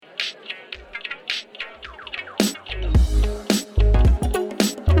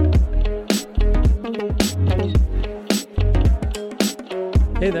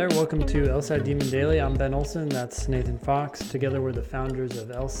Hey there, welcome to LSAT Demon Daily. I'm Ben Olson, that's Nathan Fox. Together we're the founders of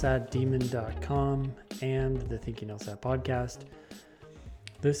LSATdemon.com and the Thinking LSAT podcast.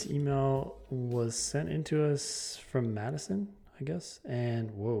 This email was sent into us from Madison, I guess,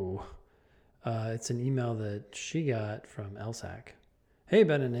 and it's an email that she got from LSAC. Hey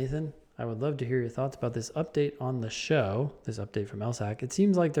Ben and Nathan, I would love to hear your thoughts about this update on the show, this update from LSAC. It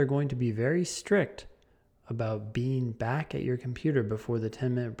seems like they're going to be very strict about being back at your computer before the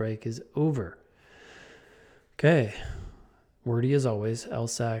 10-minute break is over. Okay, wordy as always,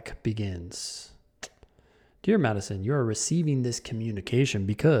 LSAC begins. Dear Madison, you are receiving this communication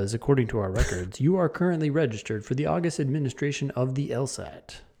because, according to our records, you are currently registered for the August administration of the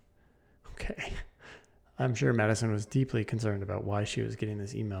LSAT. Okay. I'm sure Madison was deeply concerned about why she was getting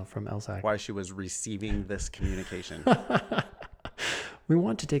this email from LSAC. Why she was receiving this communication. We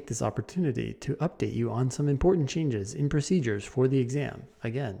want to take this opportunity to update you on some important changes in procedures for the exam.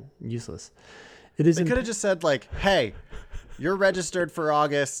 Again, useless. They could have just said like, hey, you're registered for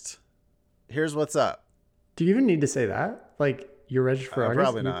August. Here's what's up. Do you even need to say that? Like, you're registered for August?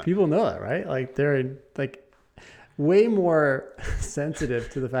 Probably not. People know that, right? Like, they're like way more sensitive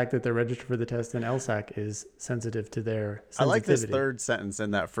to the fact that they're registered for the test than LSAC is sensitive to their sensitivity. I like this third sentence in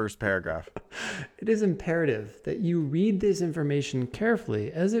that first paragraph. It is imperative that you read this information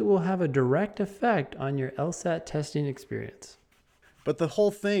carefully as it will have a direct effect on your LSAT testing experience. But the whole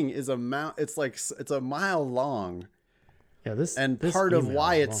thing is it's a mile long. Yeah, part of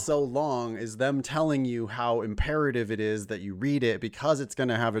why it's so long is them telling you how imperative it is that you read it because it's going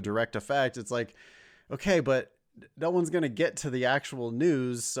to have a direct effect. It's like, okay, but no one's going to get to the actual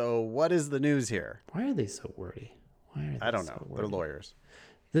news. So what is the news here? Why are they so wordy? I don't know. They're lawyers.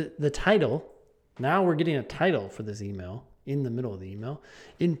 The title, now we're getting a title for this email in the middle of the email.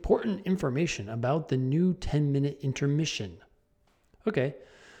 Important information about the new 10-minute intermission. Okay.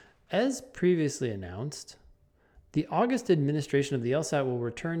 As previously announced, the August administration of the LSAT will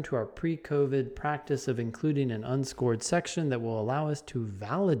return to our pre-COVID practice of including an unscored section that will allow us to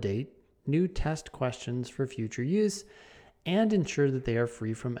validate new test questions for future use and ensure that they are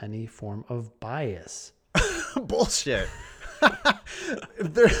free from any form of bias. Bullshit.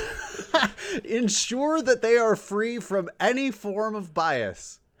 Ensure that they are free from any form of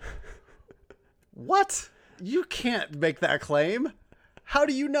bias. What? You can't make that claim. How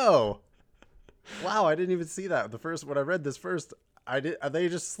do you know? Wow, I didn't even see that. When I read this first, they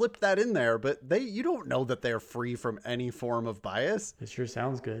just slipped that in there, but you don't know that they're free from any form of bias. It sure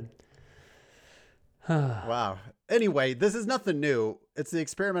sounds good. Wow. Anyway, this is nothing new. It's the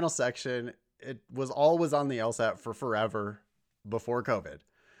experimental section. It was always on the LSAT for forever before COVID.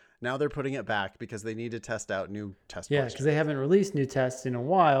 Now they're putting it back because they need to test out new test questions. Yeah, because they haven't released new tests in a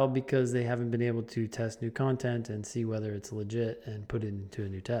while because they haven't been able to test new content and see whether it's legit and put it into a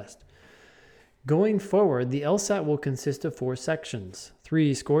new test. Going forward, the LSAT will consist of 4 sections,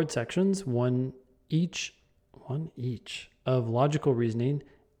 3 scored sections, one each of logical reasoning,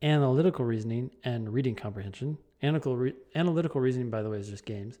 analytical reasoning, and reading comprehension. Analytical reasoning, by the way, is just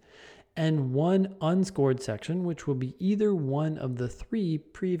games. And 1 unscored section, which will be either one of the 3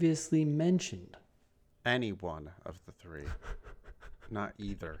 previously mentioned. Any one of the 3. Not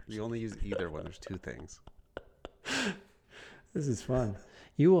either. You only use either when there's 2 things. This is fun.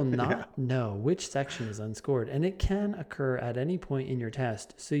 You will not know which section is unscored, and it can occur at any point in your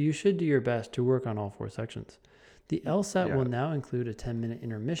test, so you should do your best to work on all 4 sections. The LSAT will now include a 10-minute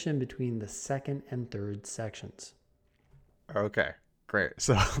intermission between the second and third sections. Okay, great.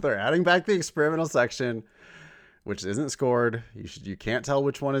 So they're adding back the experimental section, which isn't scored. You can't tell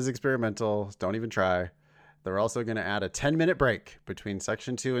which one is experimental. Don't even try. They're also going to add a 10-minute break between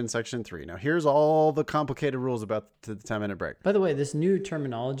section 2 and section 3. Now, here's all the complicated rules about the 10-minute break. By the way, this new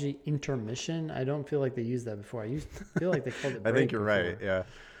terminology, intermission, I don't feel like they used that before. Feel like they called it break. I think you're right, yeah.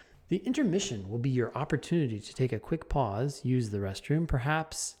 The intermission will be your opportunity to take a quick pause, use the restroom,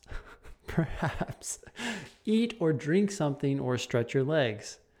 perhaps eat or drink something or stretch your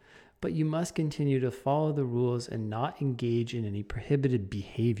legs. But you must continue to follow the rules and not engage in any prohibited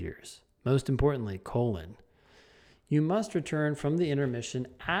behaviors. Most importantly, you must return from the intermission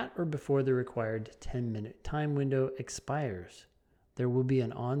at or before the required 10-minute time window expires. There will be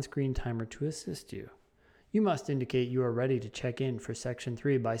an on-screen timer to assist you. You must indicate you are ready to check in for section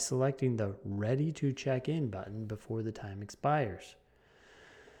 3 by selecting the Ready to Check In button before the time expires.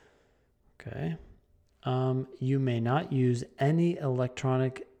 Okay. You may not use any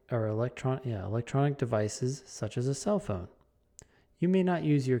electronic devices such as a cell phone. You may not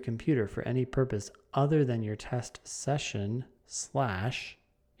use your computer for any purpose other than your test session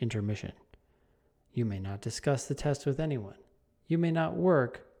 / intermission. You may not discuss the test with anyone. You may not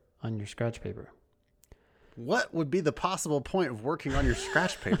work on your scratch paper. What would be the possible point of working on your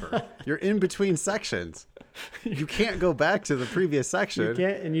scratch paper? You're in between sections. You can't go back to the previous section. You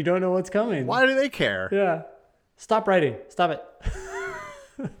can't, and you don't know what's coming. Why do they care? Yeah. Stop writing. Stop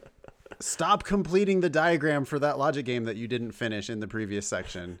it. Stop completing the diagram for that logic game that you didn't finish in the previous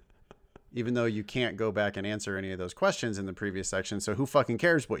section. Even though you can't go back and answer any of those questions in the previous section. So who fucking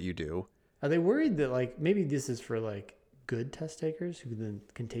cares what you do? Are they worried that like maybe this is for like good test takers who then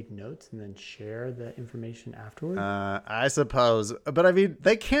can take notes and then share the information afterward? I suppose. But I mean,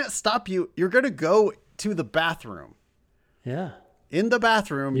 they can't stop you. You're going to go to the bathroom. Yeah. In the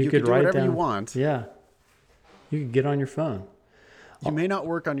bathroom, you could do write whatever down, you want. Yeah. You could get on your phone. You may not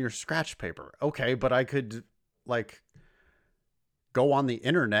work on your scratch paper. Okay, but I could like go on the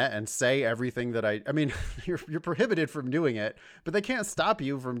internet and say everything that I mean, you're prohibited from doing it, but they can't stop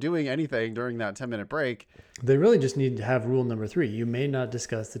you from doing anything during that 10-minute break. They really just need to have rule number 3. You may not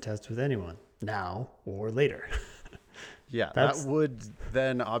discuss the test with anyone now or later. Yeah, that would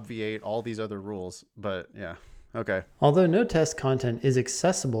then obviate all these other rules, but yeah. Okay. Although no test content is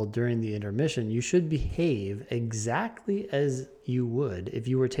accessible during the intermission, you should behave exactly as you would if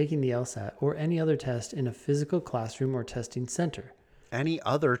you were taking the LSAT or any other test in a physical classroom or testing center. Any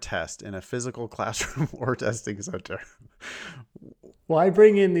other test in a physical classroom or testing center. Why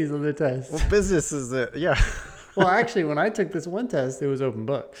bring in these other tests? Well, business is it. Yeah. Well, actually, when I took this one test, it was open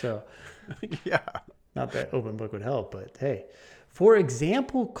book. So yeah. Not that open book would help, but hey. For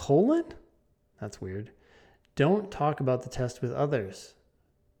example, : that's weird. Don't talk about the test with others.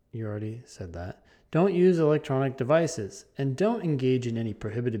 You already said that. Don't use electronic devices. And don't engage in any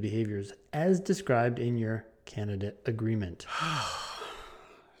prohibited behaviors as described in your candidate agreement.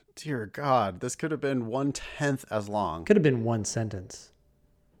 Dear God, this could have been 1/10 as long. Could have been one sentence.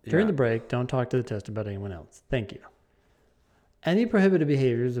 During the break, don't talk to the test about anyone else. Thank you. Any prohibited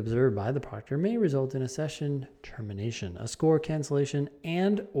behaviors observed by the proctor may result in a session termination, a score cancellation,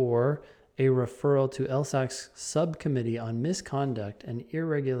 and or a referral to LSAC's subcommittee on misconduct and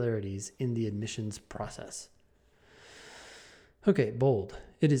irregularities in the admissions process. Okay, bold.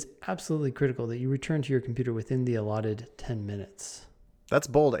 It is absolutely critical that you return to your computer within the allotted 10 minutes. That's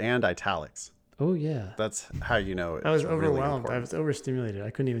bold and italics. Oh, yeah. That's how you know it's I was really overwhelmed. important. I was overstimulated. I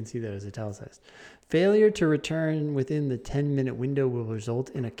couldn't even see that it was italicized. Failure to return within the 10-minute window will result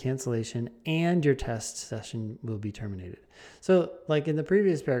in a cancellation and your test session will be terminated. So, like in the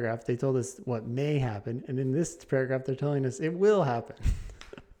previous paragraph, they told us what may happen. And in this paragraph, they're telling us it will happen.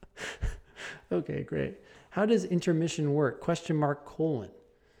 Okay, great. How does intermission work? ?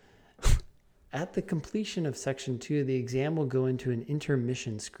 At the completion of section 2, the exam will go into an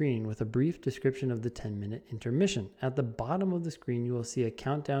intermission screen with a brief description of the 10-minute intermission. At the bottom of the screen, you will see a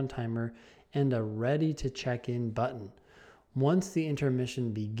countdown timer and a ready to check in button. Once the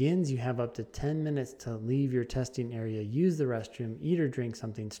intermission begins, you have up to 10 minutes to leave your testing area, use the restroom, eat or drink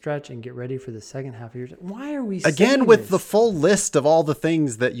something, stretch, and get ready for the second half of your... Why are we Again, with the full list of all the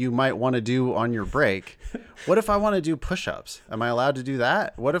things that you might want to do on your break. What if I want to do push-ups? Am I allowed to do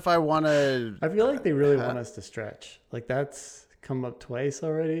that? What if I want to... I feel like they really want us to stretch. Like that's come up twice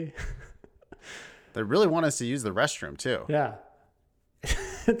already. They really want us to use the restroom too. Yeah.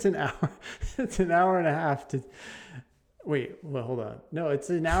 It's an hour. It's an hour and a half to... Wait, well, hold on. No,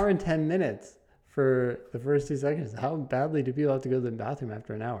 it's an hour and 10 minutes for the first 2 seconds. How badly do people have to go to the bathroom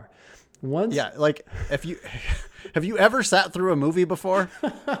after an hour? Yeah, like have you ever sat through a movie before?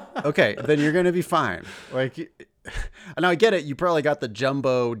 Okay, then you're going to be fine. Like, now I get it. You probably got the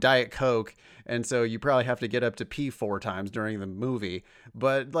jumbo Diet Coke, and so you probably have to get up to pee 4 times during the movie.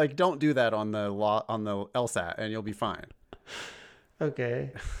 But like, don't do that on the LSAT, and you'll be fine.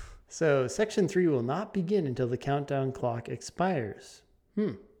 Okay. So section 3 will not begin until the countdown clock expires.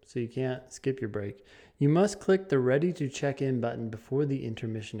 So you can't skip your break. You must click the ready to check in button before the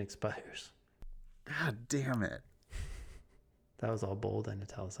intermission expires. God damn it. That was all bold and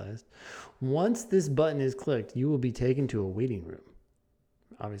italicized. Once this button is clicked, you will be taken to a waiting room.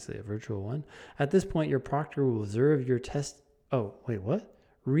 Obviously a virtual one. At this point, your proctor will observe your test. Oh, wait, what?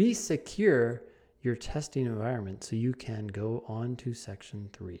 Resecure your testing environment so you can go on to section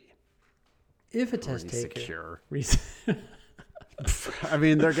 3. If a test taker... I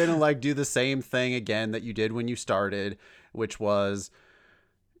mean, they're going to like do the same thing again that you did when you started, which was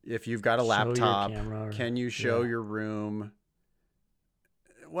if you've got a laptop, can you show your room?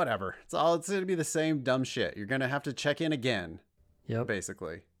 Whatever. It's going to be the same dumb shit. You're going to have to check in again. Yep.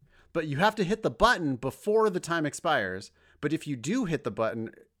 Basically. But you have to hit the button before the time expires. But if you do hit the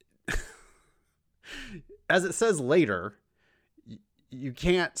button, as it says later, you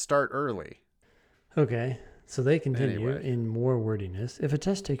can't start early. Okay. So they continue Anyway. in more wordiness. If a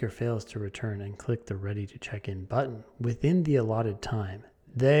test taker fails to return and click the ready to check in button within the allotted time,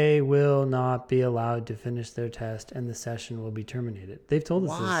 they will not be allowed to finish their test and the session will be terminated. They've told us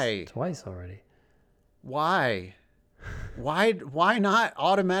Why? this twice already. Why? Why not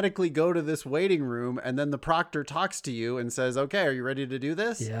automatically go to this waiting room and then the proctor talks to you and says, okay, are you ready to do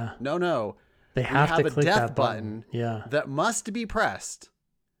this? Yeah. No. They have to a click death that button Yeah. that must be pressed.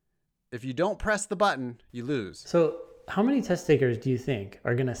 If you don't press the button, you lose. So how many test takers do you think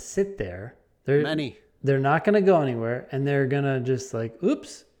are going to sit there? Many. They're not going to go anywhere, and they're going to just like,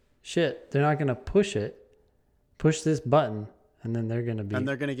 oops, shit. They're not going to push this button, and then they're going to be. And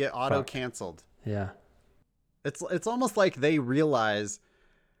they're going to get auto canceled. Yeah. It's almost like they realize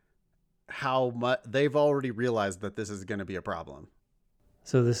how much they've already realized that this is going to be a problem.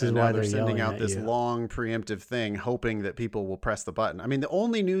 So this is And why now they're sending yelling out at this you. long preemptive thing, hoping that people will press the button. I mean, the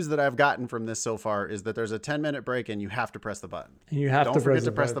only news that I've gotten from this so far is that there's a 10-minute break and you have to press the button. And you have Don't to forget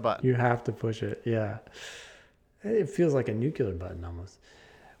to press the button. You have to push it. Yeah. It feels like a nuclear button almost.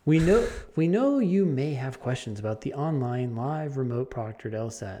 We know you may have questions about the online live remote proctored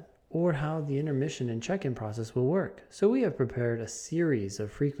LSAT or how the intermission and check-in process will work. So we have prepared a series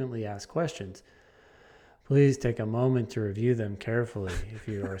of frequently asked questions. Please take a moment to review them carefully if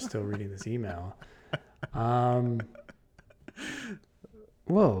you are still reading this email.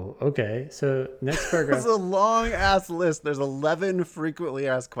 Whoa, okay. So next paragraph. It's a long ass list. There's 11 frequently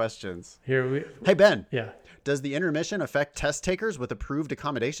asked questions. Here Hey, Ben, yeah. does the intermission affect test takers with approved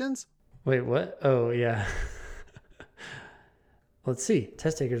accommodations? Wait, what? Oh, yeah. Let's see.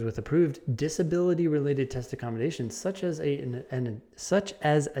 Test takers with approved disability-related test accommodations, such as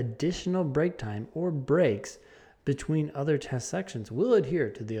additional break time or breaks between other test sections, will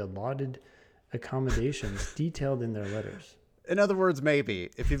adhere to the allotted accommodations detailed in their letters. In other words, maybe.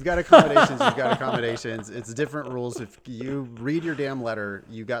 If you've got accommodations, you've got accommodations. It's different rules. If you read your damn letter,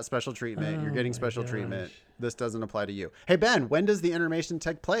 you got special treatment. You're getting special treatment. This doesn't apply to you. Hey, Ben, when does the intermission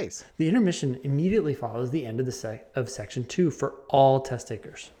take place? The intermission immediately follows the end of of section 2 for all test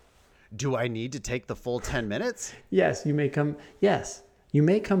takers. Do I need to take the full 10 minutes? Yes, you may come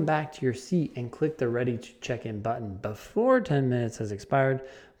back to your seat and click the ready to check in button before 10 minutes has expired,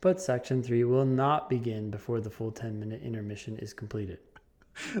 but section 3 will not begin before the full 10-minute intermission is completed.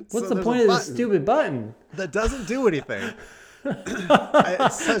 What's the point of this stupid button? That doesn't do anything.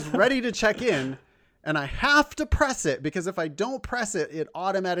 It says ready to check in, and I have to press it because if I don't press it, it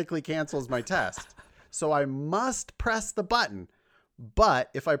automatically cancels my test. So I must press the button. But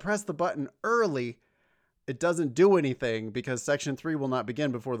if I press the button early, it doesn't do anything because section 3 will not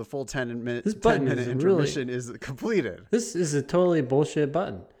begin before the full 10-minute intermission is completed. This is a totally bullshit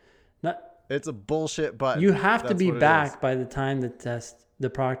button. It's a bullshit button. You have to be back by the time the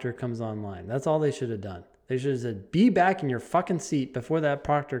proctor comes online. That's all they should have done. They should have said, be back in your fucking seat before that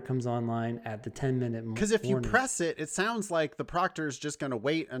proctor comes online at the 10-minute mark. Because if you press it, it sounds like the proctor's just going to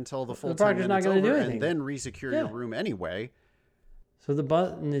wait until the full 10 proctor's minutes not gonna do over anything. and then resecure your room anyway. So the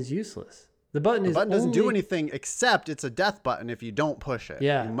button is useless. The button doesn't do anything except it's a death button if you don't push it.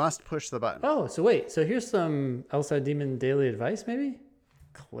 Yeah. You must push the button. Oh, so wait. So here's some LSAT Demon daily advice, maybe?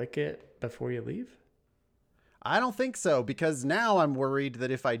 Click it before you leave? I don't think so, because now I'm worried that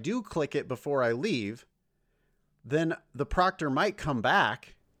if I do click it before I leave, then the proctor might come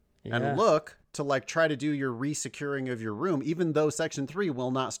back and look to try to do your resecuring of your room, even though section 3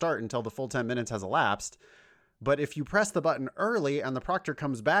 will not start until the full 10 minutes has elapsed. But if you press the button early and the proctor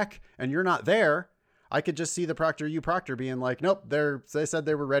comes back and you're not there, I could just see the proctor being like, nope, they said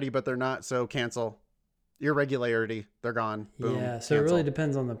they were ready, but they're not. So cancel. Irregularity. They're gone. Boom. Yeah. So cancel. it really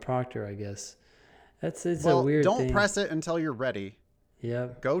depends on the proctor, I guess. It's a weird don't thing. press it until you're ready.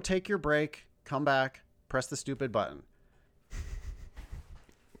 Yep. Go take your break, come back, press the stupid button.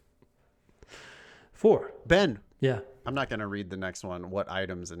 4. Ben. Yeah. I'm not going to read the next one. What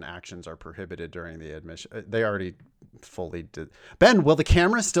items and actions are prohibited during the admission? They already fully did. Ben, will the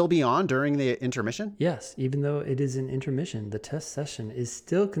camera still be on during the intermission? Yes. Even though it is an intermission, the test session is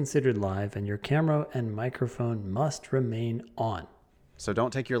still considered live and your camera and microphone must remain on. So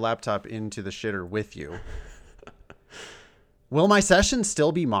don't take your laptop into the shitter with you. Will my session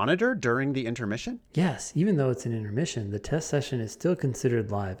still be monitored during the intermission? Yes, even though it's an intermission, the test session is still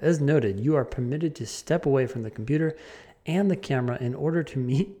considered live. As noted, you are permitted to step away from the computer and the camera in order to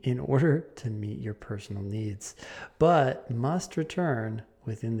meet your personal needs, but must return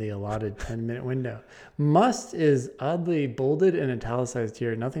within the allotted 10-minute window. Must is oddly bolded and italicized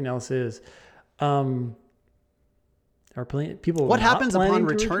here. Nothing else is. Are people? What not happens planning upon to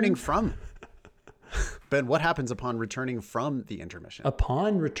returning return? from? Ben, what happens upon returning from the intermission?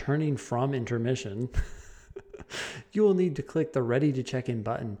 Upon returning from intermission, You will need to click the Ready to Check In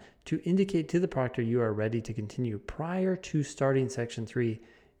button to indicate to the proctor you are ready to continue. Prior to starting Section 3,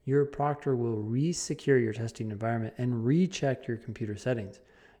 your proctor will re-secure your testing environment and recheck your computer settings.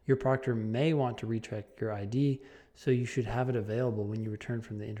 Your proctor may want to recheck your ID, so you should have it available when you return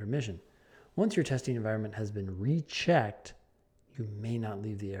from the intermission. Once your testing environment has been rechecked, you may not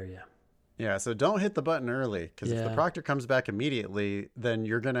leave the area. Yeah, so don't hit the button early, because if the proctor comes back immediately, then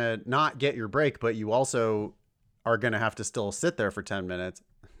you're going to not get your break, but you also are going to have to still sit there for 10 minutes.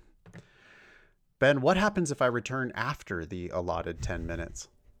 Ben, what happens if I return after the allotted 10 minutes?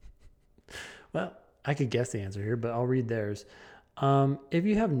 Well, I could guess the answer here, but I'll read theirs. If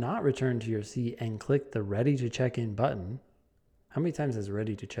you have not returned to your seat and clicked the Ready to Check In button, how many times has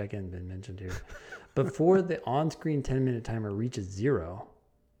Ready to Check In been mentioned here? Before the on-screen 10-minute timer reaches 0,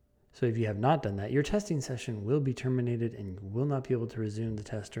 so if you have not done that, your testing session will be terminated and you will not be able to resume the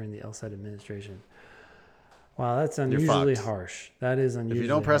test during the LSAT administration. Wow, that's unusually harsh. That is unusually harsh. If you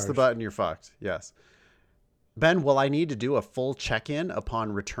don't press the button, you're fucked. Yes. Ben, will I need to do a full check-in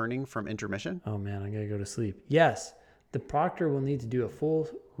upon returning from intermission? Oh man, I'm going to go to sleep. Yes, the proctor will need to do a full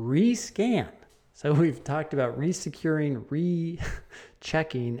rescan. So we've talked about resecuring,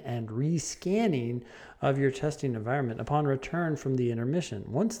 rechecking, and rescanning of your testing environment upon return from the intermission.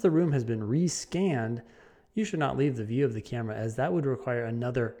 Once the room has been rescanned, you should not leave the view of the camera, as that would require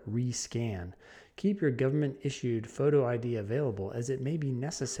another rescan. Keep your government-issued photo ID available, as it may be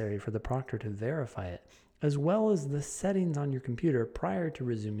necessary for the proctor to verify it, as well as the settings on your computer prior to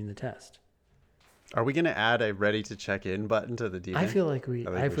resuming the test. Are we going to add a Ready to Check In button to the DMA? I feel like we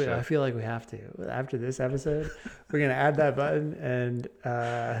have to. After this episode, we're going to add that button, and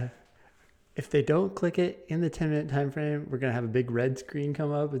if they don't click it in the 10-minute time frame, we're going to have a big red screen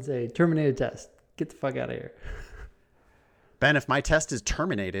come up and say, terminated test. Get the fuck out of here. Ben, if my test is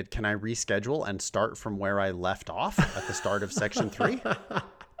terminated, can I reschedule and start from where I left off at the start of Section 3?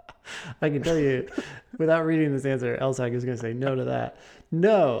 I can tell you, without reading this answer, LSAC is going to say no to that.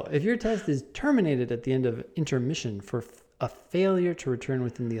 No, if your test is terminated at the end of intermission for a failure to return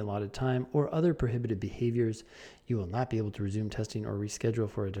within the allotted time or other prohibited behaviors, you will not be able to resume testing or reschedule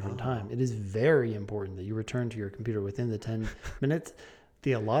for a different time. It is very important that you return to your computer within the 10 minutes,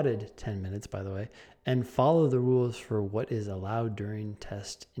 the allotted 10 minutes, by the way, and follow the rules for what is allowed during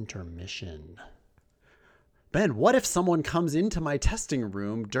test intermission. Ben, what if someone comes into my testing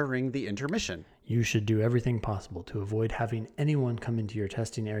room during the intermission? You should do everything possible to avoid having anyone come into your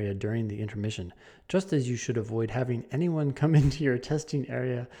testing area during the intermission, just as you should avoid having anyone come into your testing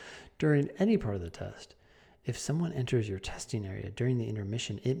area during any part of the test. If someone enters your testing area during the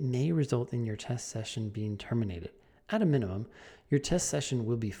intermission, it may result in your test session being terminated. At a minimum, your test session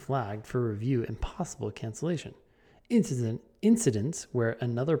will be flagged for review and possible cancellation. Incidents where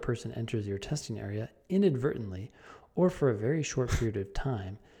another person enters your testing area inadvertently or for a very short period of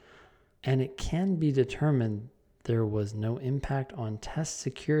time, and it can be determined there was no impact on test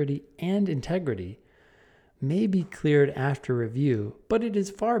security and integrity, may be cleared after review, but it is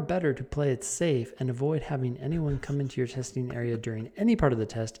far better to play it safe and avoid having anyone come into your testing area during any part of the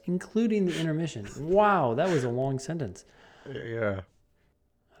test, including the intermission. Wow, that was a long sentence. Yeah.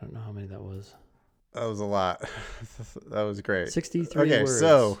 I don't know how many that was. That was a lot. That was great. 63 okay, words.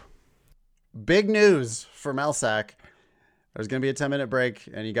 So big news from LSAC. There's going to be a 10-minute break,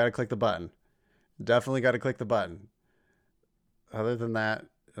 and you got to click the button. Definitely got to click the button. Other than that,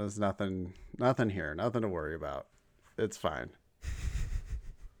 there's nothing here. Nothing to worry about. It's fine.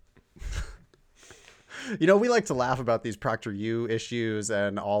 We like to laugh about these ProctorU issues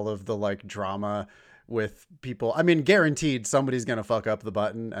and all of the drama with people. I mean, guaranteed somebody's going to fuck up the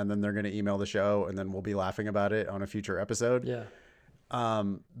button and then they're going to email the show and then we'll be laughing about it on a future episode. Yeah.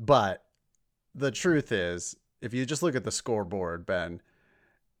 But the truth is, if you just look at the scoreboard, Ben,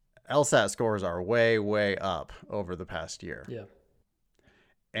 LSAT scores are way, way up over the past year. Yeah.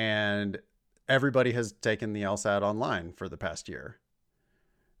 And everybody has taken the LSAT online for the past year.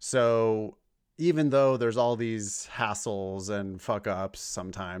 So even though there's all these hassles and fuck ups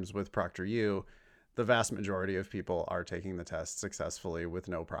sometimes with ProctorU, the vast majority of people are taking the test successfully with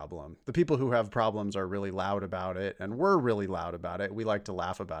no problem. The people who have problems are really loud about it, and we're really loud about it. We like to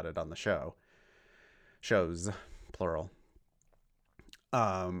laugh about it on the show. Shows, plural.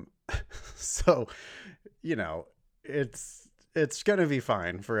 So, it's going to be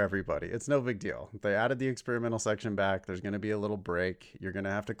fine for everybody. It's no big deal. They added the experimental section back. There's going to be a little break. You're going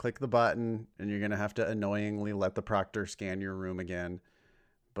to have to click the button, and you're going to have to annoyingly let the proctor scan your room again.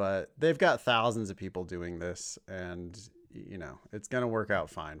 But they've got thousands of people doing this, and, it's going to work out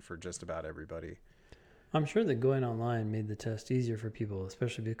fine for just about everybody. I'm sure that going online made the test easier for people,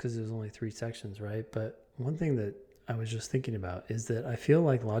 especially because there's only 3 sections, right? But one thing that I was just thinking about is that I feel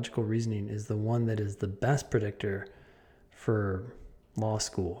like logical reasoning is the one that is the best predictor for law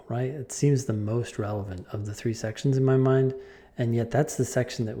school, right? It seems the most relevant of the 3 sections in my mind, and yet that's the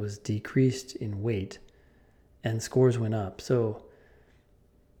section that was decreased in weight and scores went up. So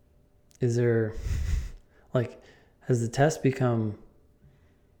is there, like, has the test become,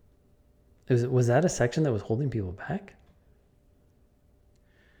 was that a section that was holding people back?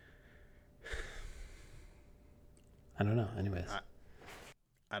 I don't know. Anyways.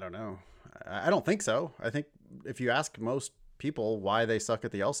 I don't know. I don't think so. I think if you ask most people why they suck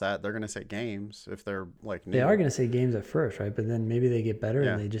at the LSAT, they're going to say games if they're like new. They are going to say games at first, right? But then maybe they get better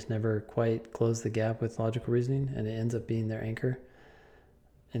Yeah. and they just never quite close the gap with logical reasoning, and it ends up being their anchor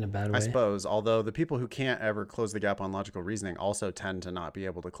in a bad way. I suppose, although the people who can't ever close the gap on logical reasoning also tend to not be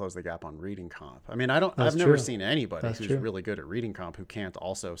able to close the gap on reading comp. I mean, I've never seen anybody who's really good at reading comp who can't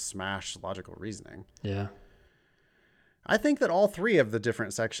also smash logical reasoning. Yeah. I think that all 3 of the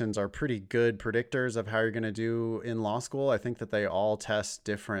different sections are pretty good predictors of how you're going to do in law school. I think that they all test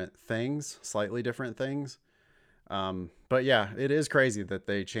different things, slightly different things. But yeah, it is crazy that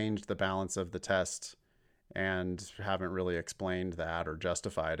they changed the balance of the test and haven't really explained that or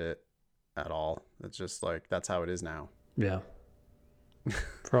justified it at all. It's just like, that's how it is now. Yeah.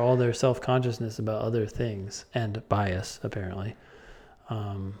 For all their self-consciousness about other things and bias, apparently.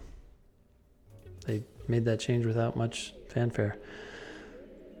 They made that change without much fanfare.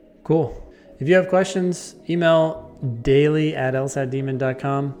 Cool. If you have questions, email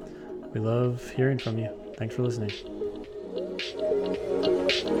daily@lsatdemon.com. We love hearing from you. Thanks for listening.